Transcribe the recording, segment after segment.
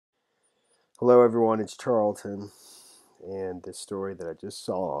Hello, everyone. It's Charlton, and this story that I just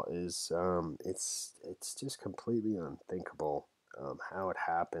saw is it's just completely unthinkable how it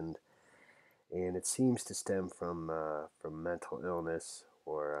happened, and it seems to stem from mental illness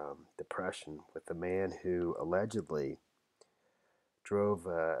or depression with the man who allegedly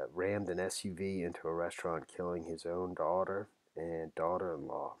rammed an SUV into a restaurant, killing his own daughter and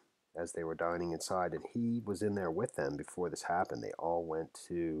daughter-in-law as they were dining inside, and he was in there with them before this happened. They all went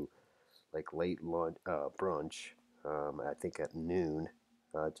to like late lunch, brunch, I think at noon,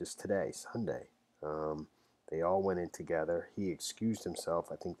 just today, Sunday. Um, they all went in together. He excused himself.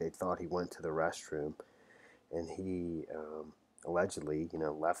 I think they thought he went to the restroom, and he allegedly,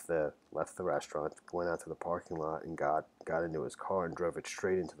 left the restaurant, went out to the parking lot, and got into his car and drove it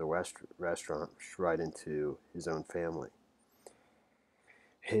straight into the restaurant, right into his own family.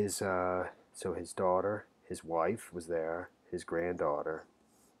 His daughter, his wife was there, his granddaughter,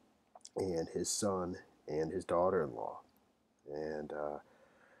 and his son and his daughter-in-law. And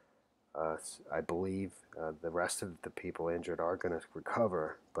I believe the rest of the people injured are going to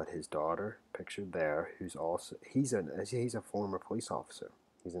recover, but his daughter, pictured there, who's also he's a former police officer.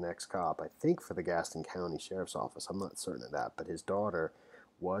 He's an ex-cop, I think, for the Gaston County Sheriff's Office. I'm not certain of that, but his daughter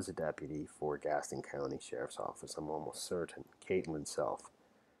was a deputy for Gaston County Sheriff's Office. I'm almost certain. Caitlin Self,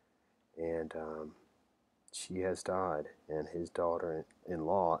 and she has died, and his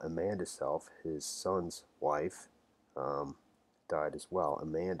daughter-in-law, Amanda Self, his son's wife, um, died as well.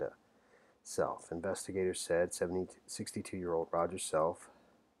 Amanda Self. Investigators said 62-year-old Roger Self,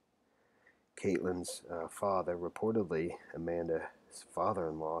 Caitlin's father, reportedly Amanda's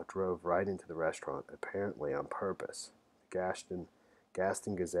father-in-law, drove right into the restaurant, apparently on purpose. The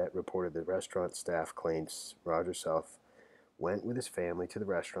Gaston Gazette reported the restaurant staff claims Roger Self went with his family to the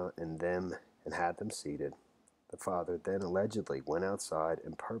restaurant and had them seated. The father then allegedly went outside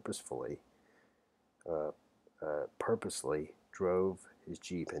and uh, purposely drove his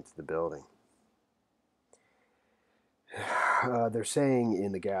Jeep into the building. They're saying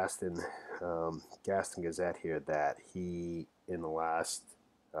in the Gaston Gazette here that he, in the last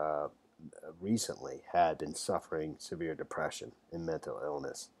uh, recently, had been suffering severe depression and mental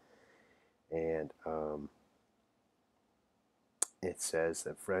illness, and it says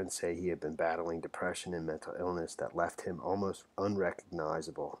that friends say he had been battling depression and mental illness that left him almost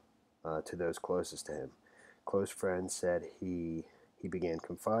unrecognizable to those closest to him. Close friends said he began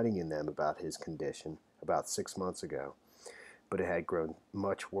confiding in them about his condition about 6 months ago, but it had grown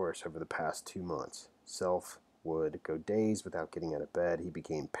much worse over the past 2 months. Self would go days without getting out of bed. He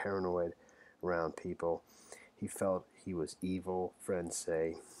became paranoid around people. He felt he was evil, friends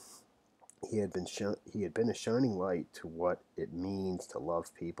say. He had been a shining light to what it means to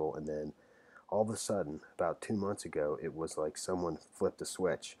love people, and then all of a sudden, about 2 months ago, it was like someone flipped a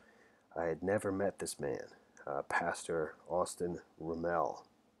switch. I had never met this man, Pastor Austin Rommel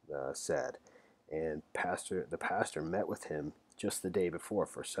said, and the pastor met with him just the day before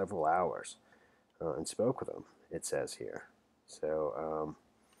for several hours and spoke with him. It says here.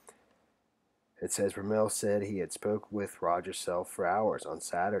 It says Rommel said he had spoke with Roger Self for hours on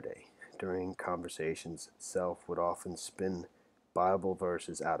Saturday. During conversations, Self would often spin Bible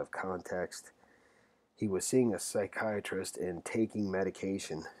verses out of context. He was seeing a psychiatrist and taking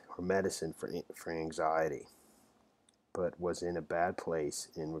medication or medicine for anxiety, but was in a bad place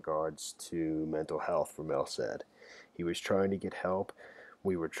in regards to mental health, Rommel said. He was trying to get help.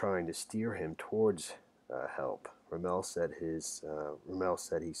 We were trying to steer him towards help. Rommel said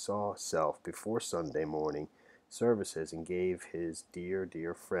he saw Self before Sunday morning services and gave his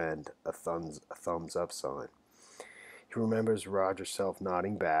dear friend a thumbs up sign. He remembers Roger Self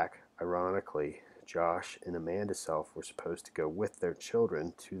nodding back. Ironically, Josh and Amanda Self were supposed to go with their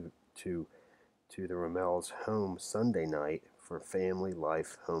children to the Rommel's home Sunday night for family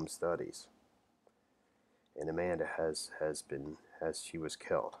life home studies. And Amanda she was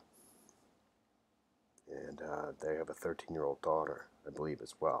killed. And they have a 13-year-old daughter, I believe,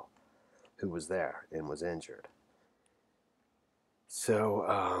 as well, who was there and was injured. So,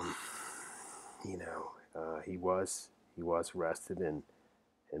 he was arrested and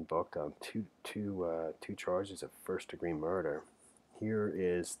booked on two charges of first-degree murder. Here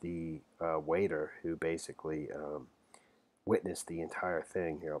is the waiter who basically witnessed the entire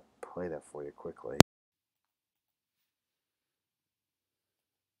thing. Here, I'll play that for you quickly.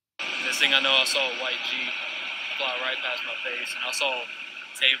 Next thing I know, I saw a white Jeep fly right past my face, and I saw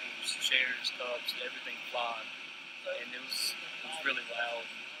tables, chairs, cups, everything fly, and it was really loud.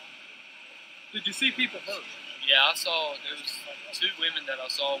 Did you see people hurt? Yeah, there was two women that I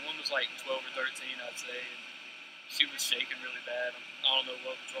saw. One was like 12 or 13, I'd say, and she was shaking really bad. I don't know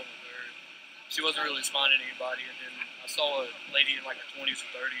what was wrong with her. she wasn't really responding to anybody. And then I saw a lady in like her 20s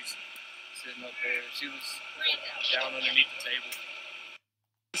or 30s sitting up there. She was down underneath the table.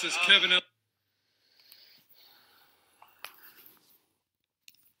 This is Kevin.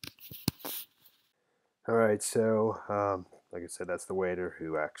 All right, so like I said, that's the waiter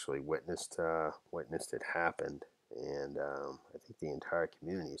who actually witnessed it happen, and I think the entire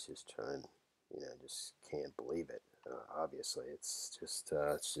community is just trying, just can't believe it. Obviously, it's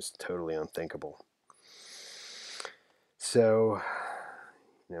just totally unthinkable. So,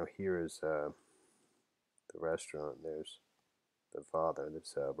 here is the restaurant. There's the father.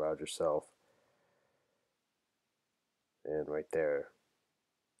 There's Roger Self, and right there.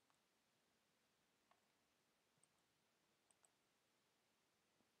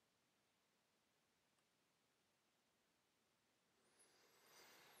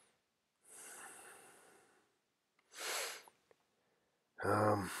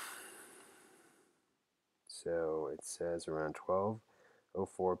 So it says around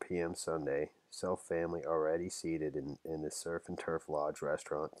 12:04 p.m. Sunday, Self family already seated in the Surf and Turf Lodge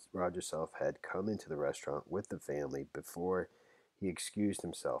restaurant. Roger Self had come into the restaurant with the family before he excused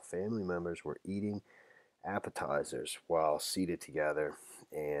himself. Family members were eating appetizers while seated together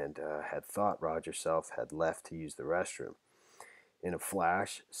and had thought Roger Self had left to use the restroom. In a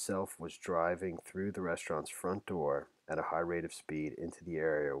flash, Self was driving through the restaurant's front door at a high rate of speed into the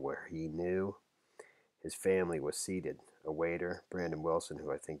area where he knew his family was seated. A waiter, Brandon Wilson,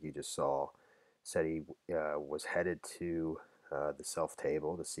 who I think you just saw, said he was headed to the Self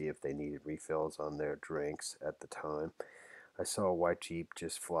table to see if they needed refills on their drinks at the time. I saw a white Jeep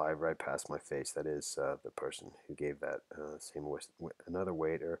just fly right past my face. That is the person who gave that same another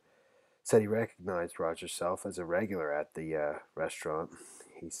waiter said he recognized Roger Self as a regular at the restaurant.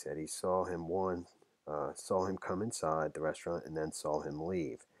 He said he saw him come inside the restaurant and then saw him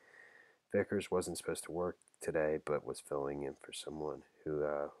leave. Vickers wasn't supposed to work today, but was filling in for someone who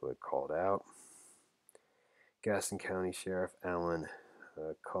had called out. Gaston County Sheriff Alan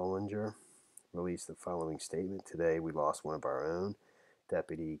Collinger released the following statement. Today we lost one of our own,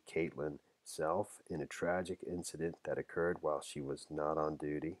 Deputy Caitlin Self, in a tragic incident that occurred while she was not on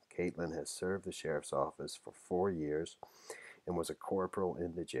duty. Caitlin has served the sheriff's office for 4 years and was a corporal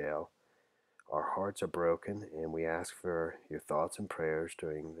in the jail. Our hearts are broken, and we ask for your thoughts and prayers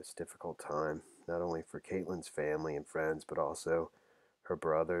during this difficult time, not only for Caitlin's family and friends, but also her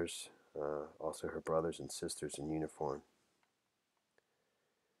brothers and sisters in uniform.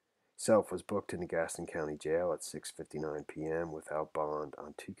 Self was booked into Gaston County Jail at 6:59 p.m. without bond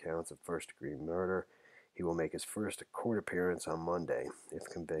on 2 counts of first-degree murder. He will make his first court appearance on Monday. If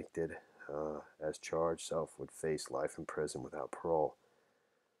convicted as charged, Self would face life in prison without parole.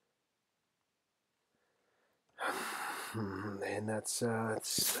 And that's the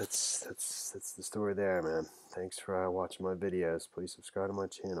story there, man. Thanks for watching my videos. Please subscribe to my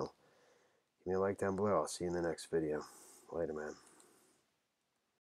channel. Give me a like down below. I'll see you in the next video. Later, man.